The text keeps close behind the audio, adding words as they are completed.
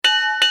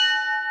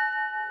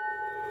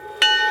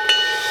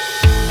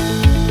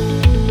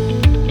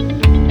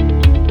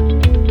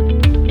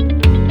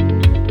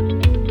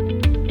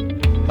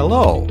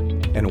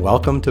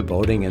Welcome to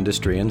Boating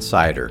Industry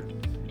Insider,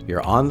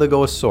 your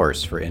on-the-go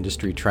source for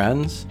industry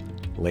trends,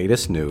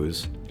 latest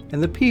news,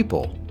 and the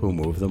people who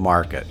move the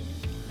market.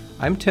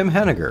 I'm Tim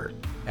Henniger,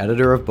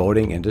 editor of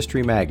Boating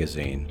Industry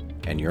Magazine,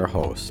 and your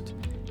host.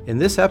 In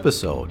this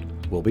episode,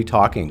 we'll be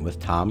talking with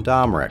Tom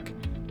Domrich,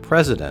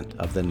 president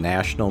of the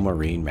National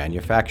Marine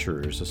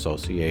Manufacturers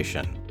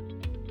Association.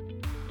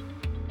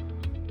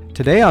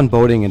 Today on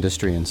Boating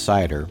Industry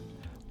Insider,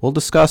 we'll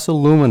discuss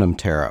aluminum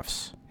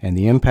tariffs and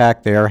the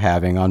impact they are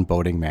having on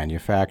boating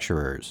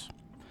manufacturers.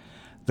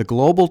 The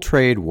global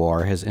trade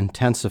war has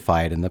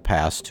intensified in the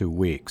past 2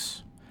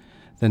 weeks.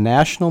 The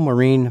National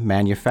Marine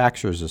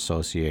Manufacturers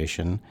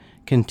Association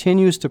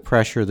continues to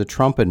pressure the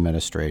Trump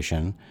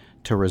administration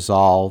to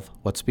resolve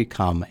what's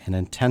become an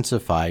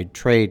intensified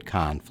trade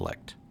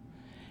conflict.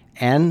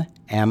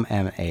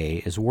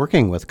 NMMA is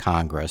working with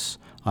Congress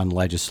on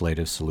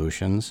legislative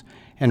solutions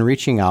and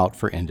reaching out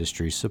for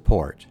industry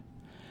support.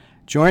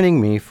 Joining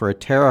me for a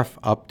tariff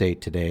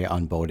update today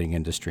on Boating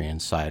Industry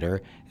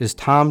Insider is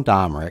Tom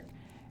Domrich,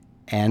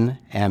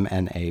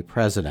 NMMA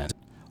president.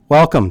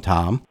 Welcome,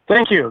 Tom.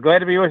 Thank you. Glad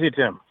to be with you,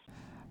 Tim.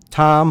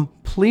 Tom,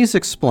 please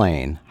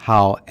explain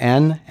how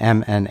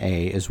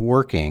NMMA is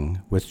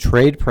working with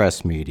trade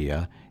press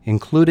media,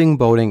 including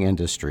boating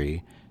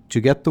industry,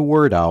 to get the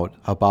word out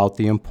about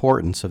the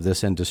importance of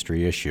this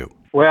industry issue.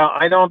 Well,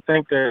 I don't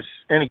think there's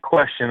any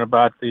question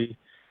about the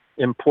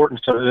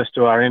importance of this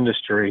to our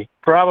industry.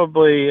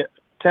 Probably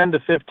 10 to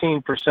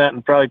 15%,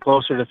 and probably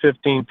closer to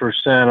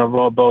 15% of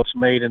all boats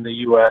made in the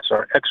U.S.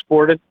 are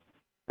exported,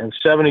 and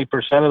 70%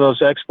 of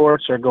those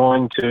exports are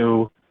going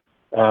to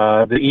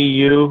the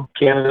EU,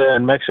 Canada,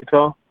 and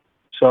Mexico.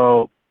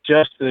 So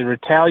just the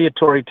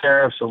retaliatory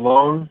tariffs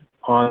alone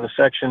on the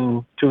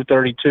Section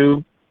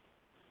 232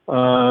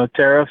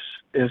 tariffs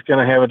is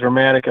going to have a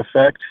dramatic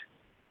effect.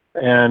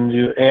 And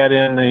you add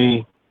in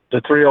the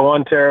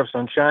 301 tariffs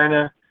on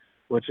China,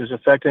 which is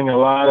affecting a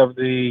lot of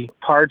the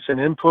parts and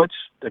inputs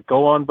that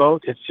go on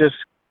boats. It's just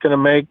going to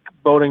make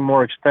boating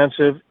more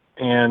expensive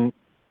and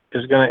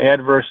is going to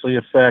adversely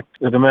affect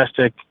the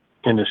domestic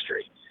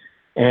industry.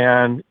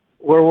 And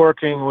we're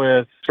working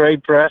with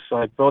trade press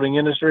like Boating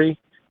Industry.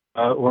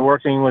 We're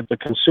working with the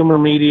consumer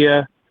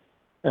media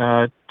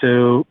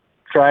to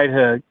try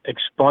to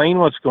explain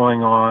what's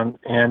going on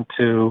and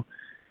to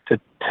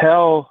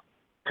tell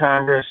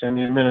Congress and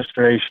the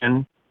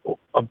administration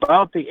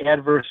about the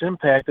adverse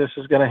impact this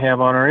is going to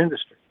have on our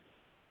industry.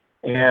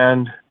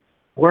 And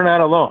we're not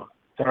alone.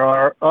 There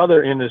are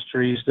other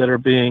industries that are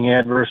being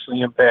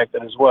adversely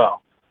impacted as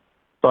well.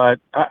 But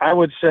I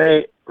would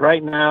say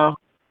right now,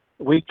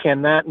 we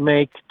cannot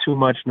make too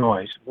much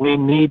noise. We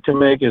need to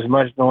make as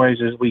much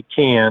noise as we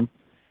can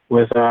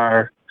with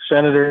our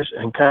senators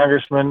and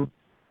congressmen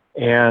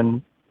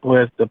and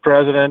with the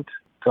president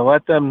to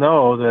let them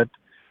know that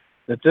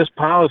this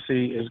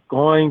policy is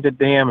going to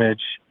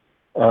damage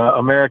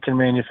American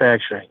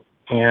manufacturing.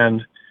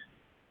 And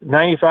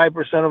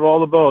 95% of all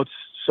the boats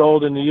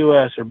sold in the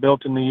U.S. are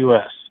built in the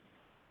U.S.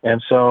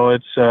 And so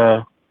it's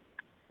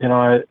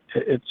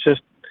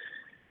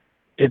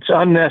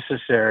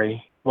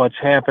unnecessary what's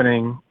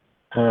happening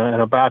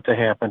and about to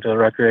happen to the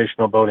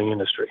recreational boating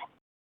industry.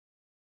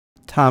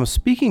 Tom,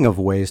 speaking of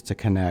ways to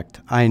connect,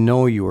 I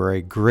know you are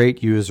a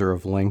great user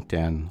of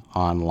LinkedIn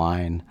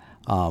online,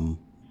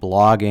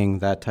 blogging,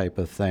 that type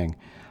of thing.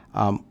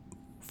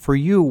 For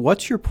you,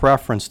 what's your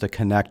preference to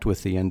connect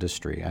with the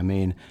industry? I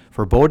mean,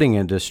 for boating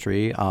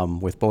industry,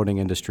 with Boating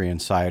Industry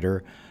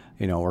Insider,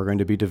 we're going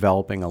to be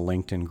developing a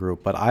LinkedIn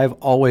group, but I've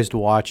always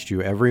watched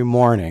you every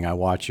morning. I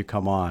watch you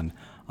come on.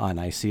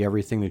 I see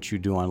everything that you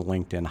do on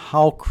LinkedIn.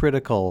 How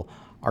critical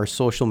are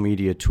social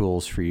media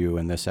tools for you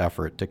in this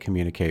effort to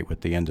communicate with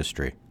the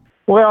industry?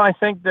 Well, I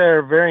think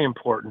they're very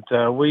important.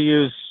 I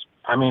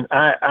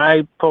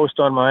post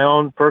on my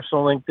own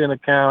personal LinkedIn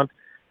account,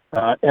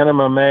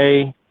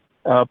 NMMA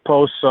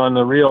posts on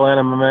the real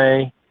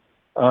NMMA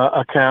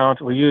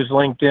account. We use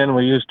LinkedIn,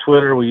 we use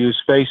Twitter, we use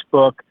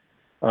Facebook.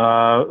 There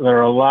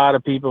are a lot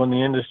of people in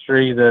the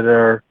industry that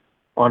are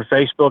on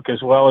Facebook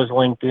as well as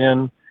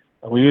LinkedIn.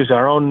 We use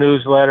our own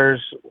newsletters.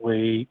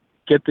 We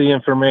get the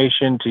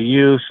information to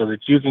you so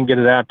that you can get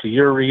it out to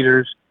your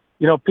readers.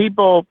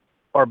 People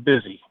are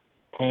busy.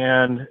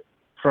 And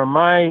from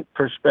my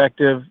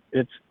perspective,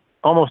 it's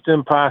almost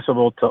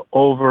impossible to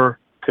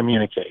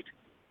over-communicate.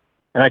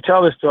 And I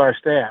tell this to our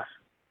staff.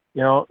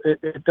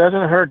 It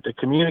doesn't hurt to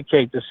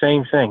communicate the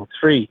same thing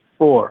 3,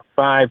 4,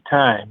 5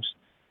 times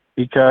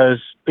because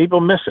people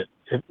miss it.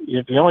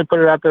 If you only put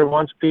it out there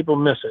once, people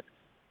miss it.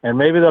 And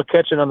maybe they'll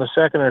catch it on the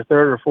second or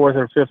third or fourth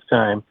or fifth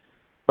time.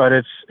 But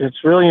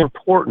it's really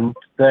important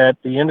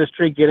that the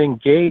industry get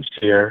engaged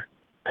here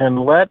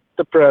and let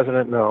the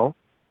president know,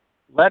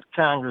 let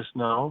Congress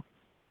know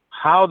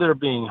how they're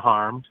being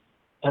harmed,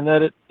 and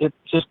that it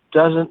just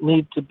doesn't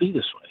need to be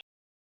this way.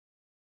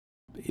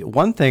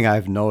 One thing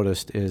I've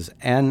noticed is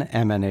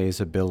NMNA's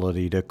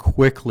ability to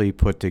quickly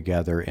put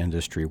together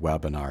industry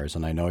webinars,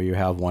 and I know you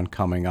have one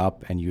coming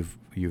up, and you've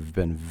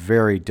been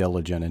very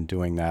diligent in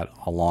doing that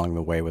along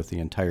the way with the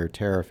entire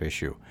tariff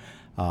issue.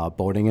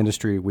 Boating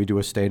industry, we do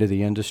a State of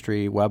the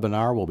Industry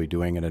webinar. We'll be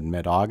doing it in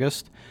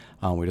mid-August.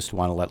 We just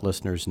want to let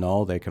listeners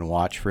know they can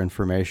watch for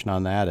information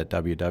on that at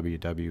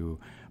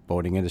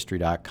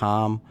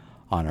www.boatingindustry.com,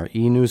 on our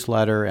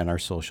e-newsletter, and our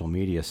social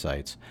media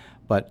sites.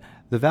 But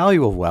the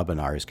value of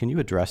webinars, can you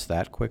address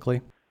that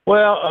quickly?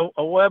 Well,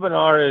 a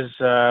webinar is,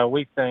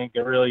 we think,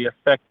 a really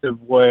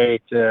effective way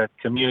to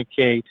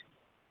communicate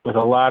with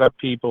a lot of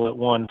people at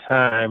one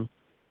time.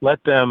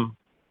 Let them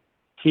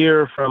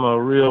hear from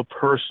a real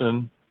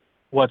person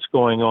what's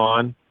going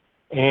on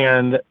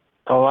and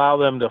allow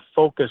them to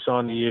focus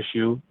on the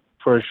issue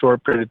for a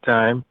short period of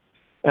time,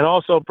 and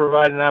also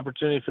provide an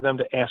opportunity for them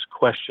to ask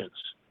questions.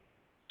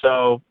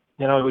 So,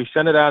 we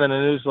send it out in a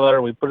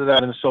newsletter, we put it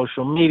out in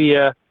social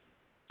media.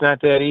 It's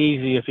not that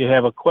easy if you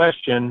have a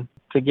question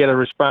to get a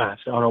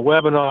response. On a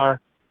webinar,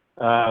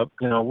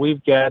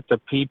 we've got the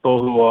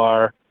people who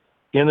are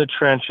in the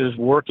trenches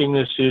working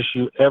this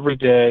issue every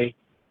day,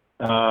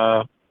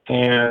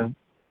 and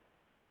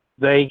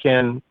they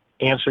can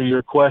answer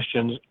your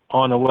questions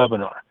on a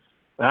webinar.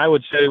 And I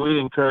would say we'd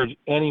encourage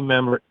any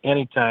member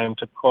anytime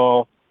to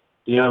call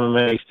the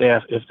MMA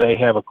staff if they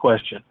have a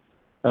question.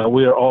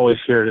 We are always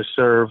here to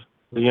serve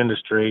the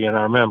industry and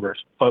our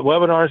members. But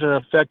webinars are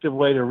an effective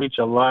way to reach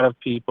a lot of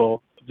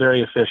people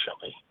very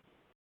efficiently.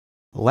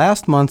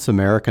 Last month's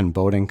American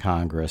Boating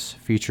Congress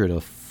featured a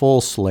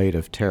full slate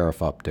of tariff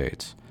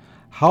updates.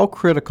 How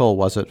critical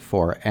was it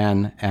for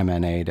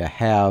NMNA to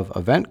have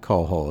event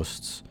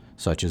co-hosts,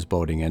 such as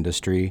Boating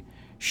Industry,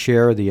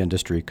 share the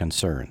industry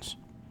concerns?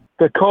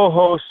 The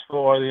co-hosts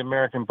for the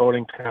American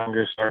Boating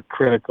Congress are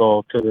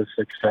critical to the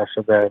success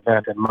of that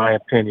event, in my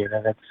opinion.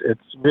 And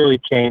it's really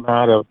came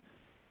out of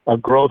a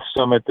growth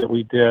summit that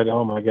we did,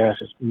 oh my gosh,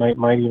 it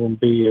might even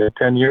be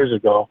 10 years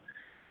ago,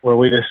 where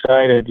we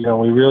decided,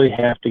 we really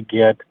have to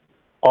get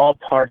all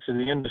parts of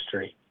the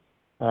industry,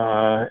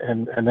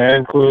 and that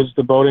includes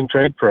the boating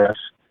trade press,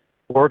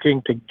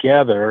 working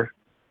together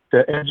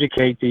to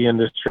educate the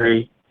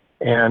industry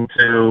and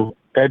to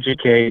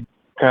educate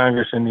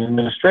Congress and the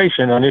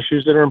administration on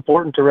issues that are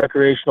important to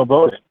recreational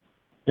boating.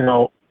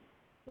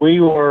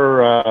 We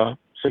were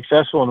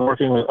successful in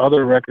working with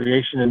other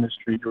recreation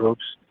industry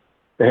groups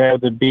to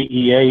have the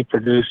BEA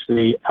produce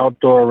the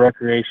Outdoor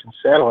Recreation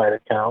Satellite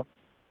Account,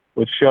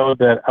 which showed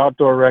that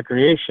outdoor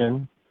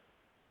recreation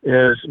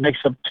makes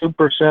up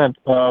 2%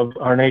 of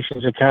our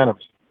nation's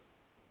economy.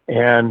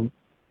 And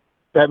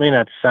that may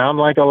not sound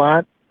like a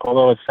lot,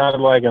 although it sounded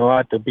like a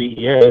lot to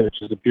BEA,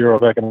 which is the Bureau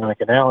of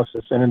Economic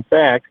Analysis. And in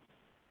fact,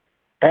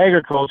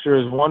 agriculture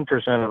is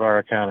 1% of our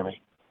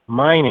economy.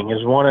 Mining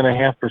is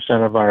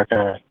 1.5% of our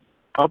economy.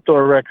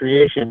 Outdoor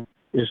recreation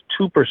is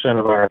 2%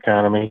 of our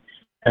economy.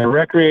 And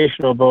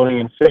recreational boating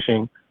and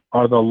fishing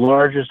are the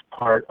largest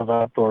part of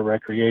outdoor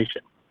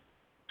recreation.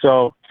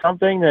 So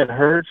something that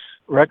hurts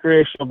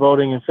recreational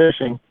boating and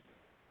fishing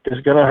is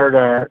going to hurt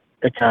our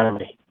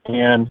economy.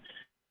 And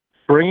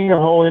bringing a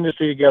whole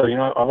industry together,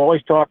 I've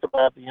always talked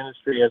about the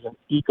industry as an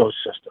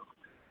ecosystem.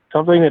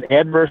 Something that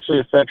adversely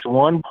affects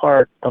one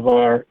part of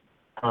our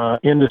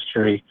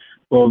industry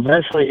will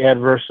eventually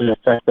adversely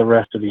affect the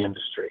rest of the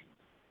industry.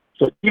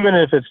 So even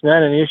if it's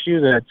not an issue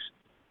that's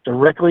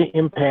directly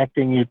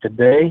impacting you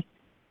today,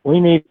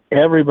 we need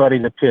everybody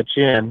to pitch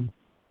in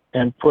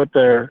and put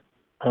their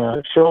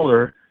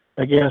shoulder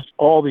against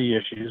all the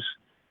issues,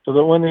 so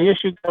that when the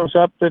issue comes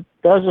up that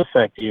does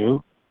affect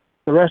you,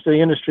 the rest of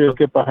the industry will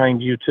get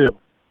behind you too.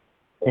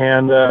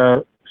 And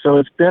so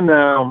it's been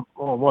now,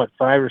 5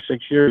 or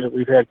 6 years that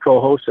we've had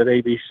co-hosts at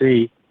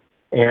ABC,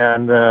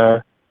 and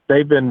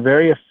they've been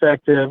very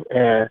effective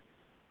at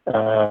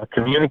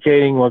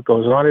communicating what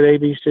goes on at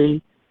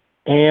ABC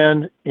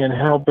and in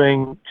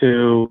helping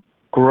to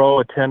grow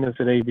attendance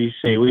at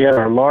ABC. We had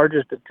our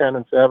largest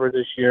attendance ever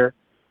this year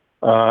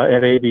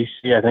at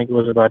ABC. I think it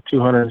was about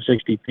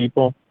 260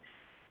 people.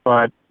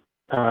 But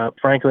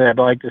frankly, I'd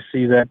like to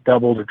see that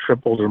doubled or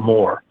tripled or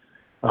more.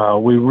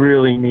 We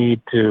really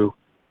need to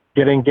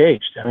get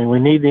engaged. I mean, we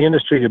need the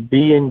industry to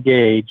be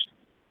engaged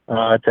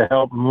to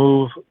help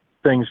move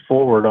things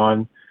forward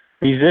on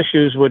these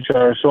issues, which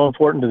are so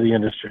important to the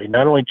industry,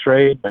 not only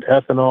trade, but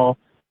ethanol,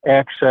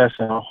 access,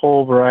 and a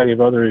whole variety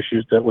of other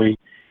issues that we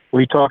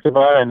talked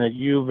about and that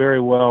you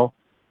very well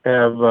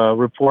have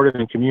reported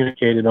and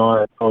communicated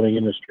on at Boating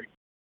Industry.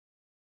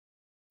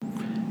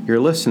 You're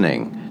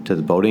listening to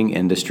the Boating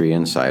Industry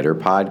Insider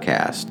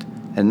podcast.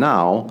 And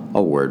now,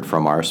 a word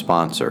from our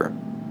sponsor.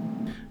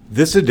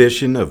 This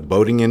edition of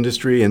Boating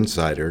Industry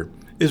Insider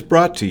is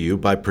brought to you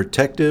by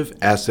Protective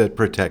Asset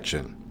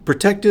Protection.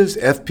 Protective's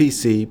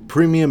FPC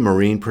Premium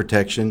Marine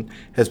Protection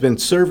has been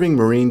serving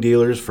marine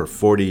dealers for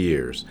 40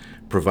 years,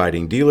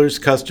 providing dealers'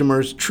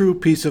 customers true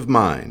peace of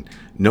mind,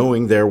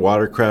 knowing their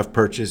watercraft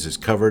purchase is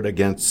covered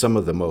against some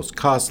of the most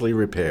costly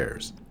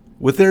repairs.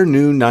 With their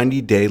new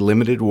 90-day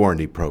limited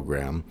warranty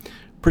program,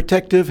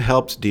 Protective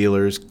helps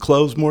dealers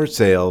close more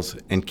sales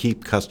and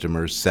keep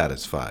customers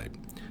satisfied.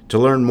 To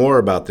learn more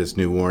about this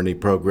new warranty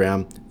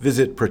program,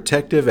 visit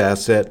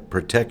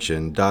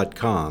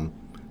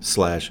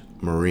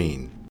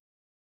protectiveassetprotection.com/marine.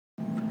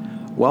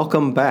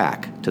 Welcome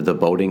back to the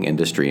Boating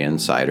Industry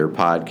Insider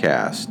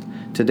Podcast.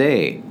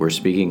 Today, we're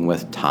speaking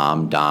with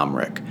Tom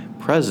Domrick,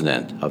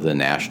 President of the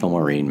National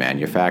Marine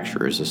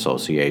Manufacturers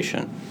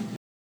Association.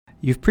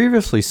 You've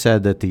previously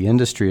said that the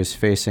industry is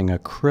facing a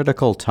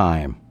critical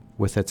time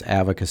with its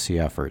advocacy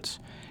efforts.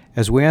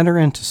 As we enter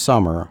into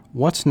summer,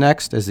 what's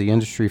next as the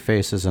industry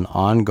faces an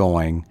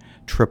ongoing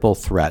triple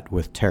threat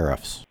with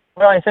tariffs?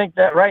 Well, I think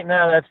that right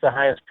now that's the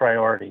highest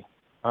priority.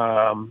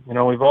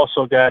 We've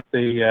also got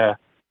the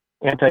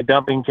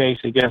anti-dumping case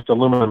against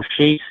aluminum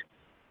sheet.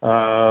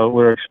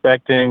 We're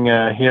expecting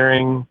a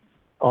hearing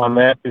on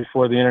that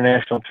before the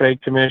International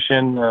Trade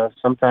Commission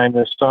sometime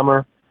this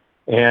summer,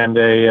 and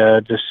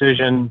a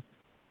decision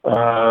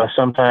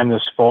sometime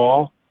this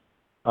fall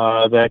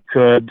that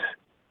could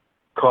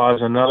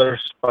cause another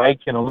spike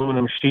in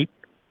aluminum sheet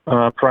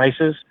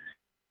prices.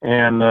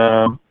 And,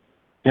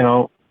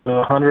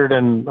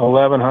 111,000,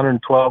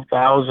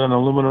 112,000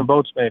 aluminum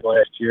boats made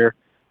last year,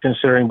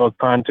 considering both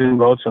pontoon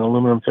boats and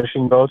aluminum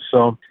fishing boats.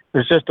 So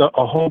there's just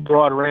a whole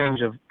broad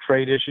range of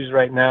trade issues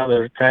right now that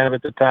are kind of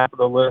at the top of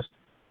the list.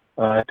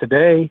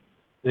 Today,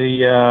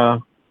 the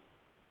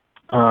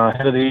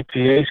head of the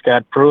EPA,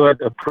 Scott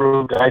Pruitt,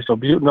 approved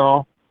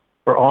isobutanol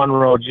for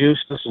on-road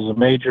use. This is a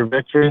major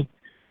victory,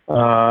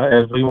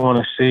 as we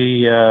want to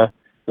see the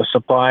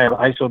supply of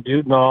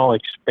isobutanol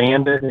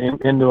expanded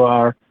into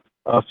our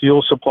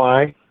fuel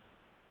supply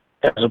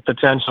as a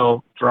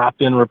potential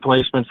drop-in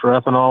replacement for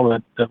ethanol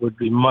that would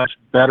be much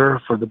better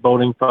for the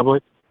boating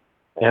public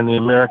and the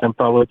American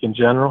public in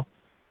general.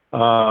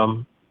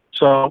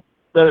 So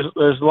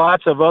there's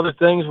lots of other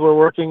things we're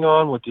working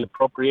on with the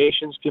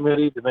Appropriations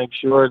Committee to make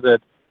sure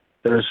that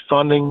there's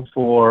funding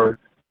for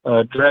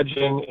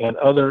dredging and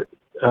other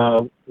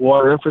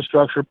water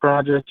infrastructure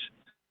projects.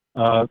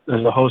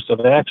 There's a host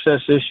of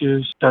access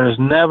issues. There is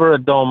never a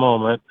dull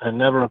moment and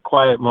never a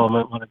quiet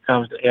moment when it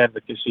comes to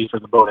advocacy for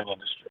the boating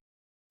industry.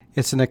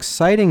 It's an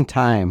exciting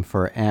time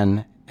for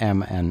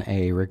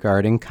NMMA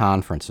regarding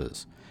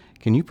conferences.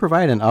 Can you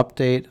provide an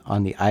update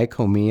on the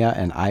ICOMIA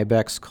and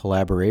IBEX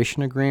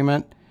collaboration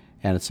agreement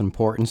and its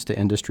importance to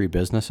industry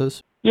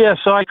businesses? Yeah,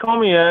 so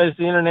ICOMIA is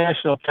the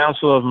International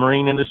Council of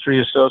Marine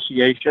Industry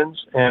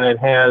Associations, and it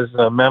has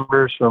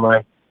members from,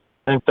 I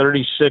think,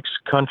 36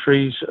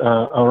 countries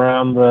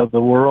around the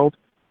world.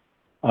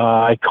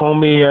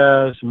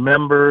 ICOMIA's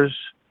members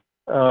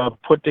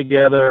put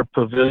together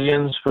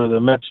pavilions for the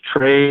Mets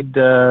Trade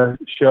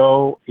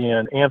Show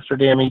in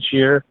Amsterdam each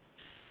year.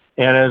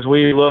 And as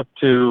we look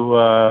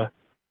to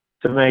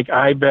make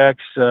IBEX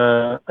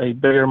a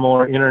bigger,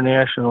 more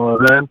international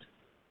event,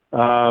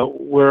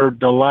 we're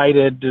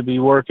delighted to be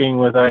working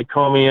with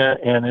ICOMIA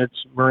and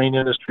its Marine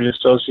Industry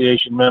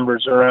Association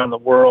members around the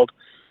world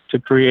to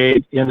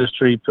create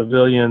industry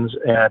pavilions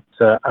at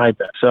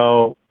IBEX.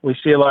 So we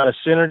see a lot of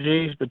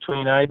synergies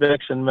between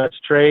IBEX and Mets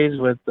Trades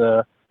with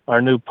our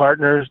new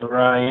partners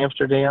around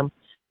Amsterdam,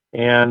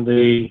 and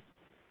the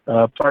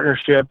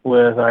partnership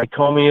with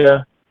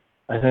ICOMIA,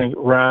 I think,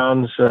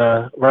 rounds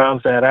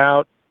that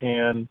out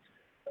and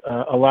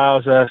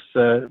allows us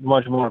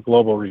much more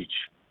global reach.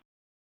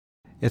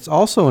 It's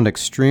also an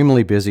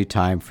extremely busy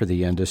time for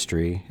the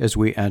industry as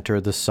we enter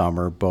the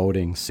summer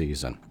boating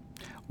season.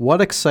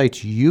 What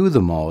excites you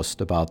the most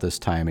about this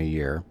time of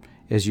year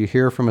as you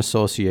hear from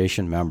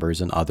association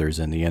members and others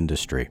in the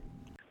industry?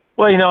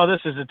 Well,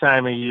 this is the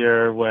time of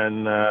year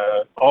when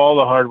all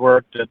the hard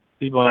work that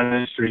people in the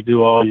industry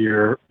do all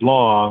year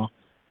long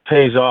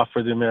pays off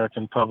for the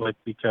American public,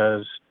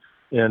 because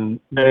in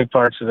many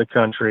parts of the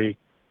country,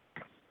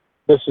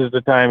 this is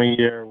the time of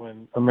year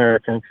when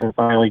Americans can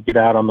finally get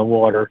out on the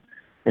water,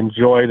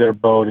 enjoy their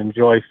boat,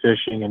 enjoy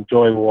fishing,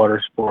 enjoy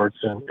water sports,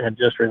 and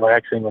just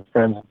relaxing with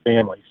friends and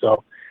family.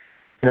 So,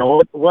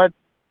 what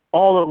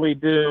all that we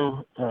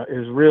do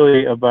is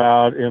really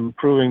about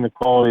improving the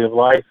quality of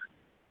life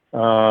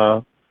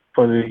for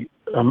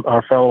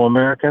our fellow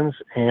Americans,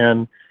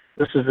 and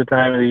this is the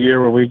time of the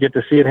year where we get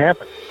to see it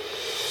happen.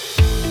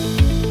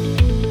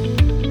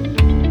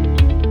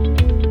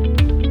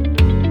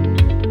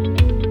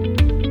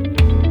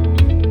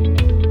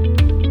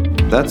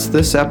 That's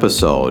this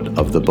episode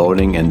of the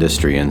Boating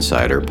Industry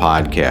Insider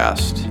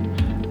Podcast.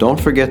 Don't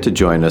forget to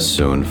join us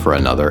soon for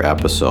another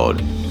episode.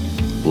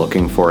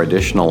 Looking for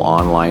additional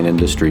online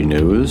industry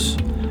news?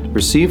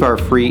 Receive our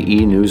free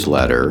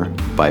e-newsletter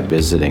by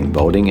visiting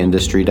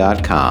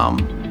BoatingIndustry.com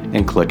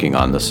and clicking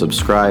on the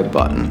subscribe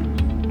button.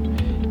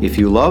 If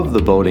you love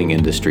the Boating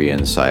Industry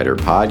Insider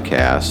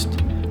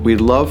Podcast,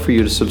 we'd love for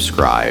you to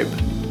subscribe,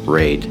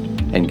 rate,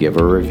 and give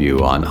a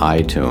review on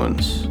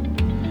iTunes.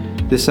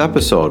 This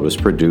episode was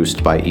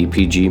produced by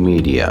EPG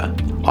Media,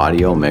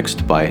 audio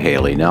mixed by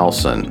Haley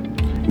Nelson.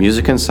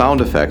 Music and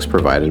sound effects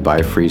provided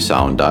by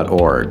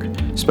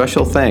freesound.org.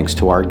 Special thanks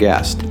to our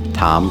guest,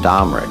 Tom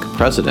Domrick,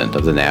 President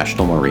of the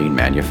National Marine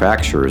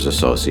Manufacturers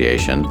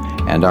Association,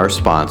 and our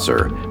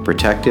sponsor,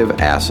 Protective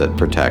Asset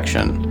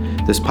Protection.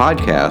 This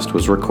podcast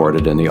was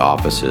recorded in the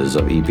offices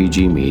of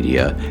EPG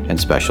Media and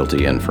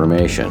Specialty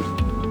Information.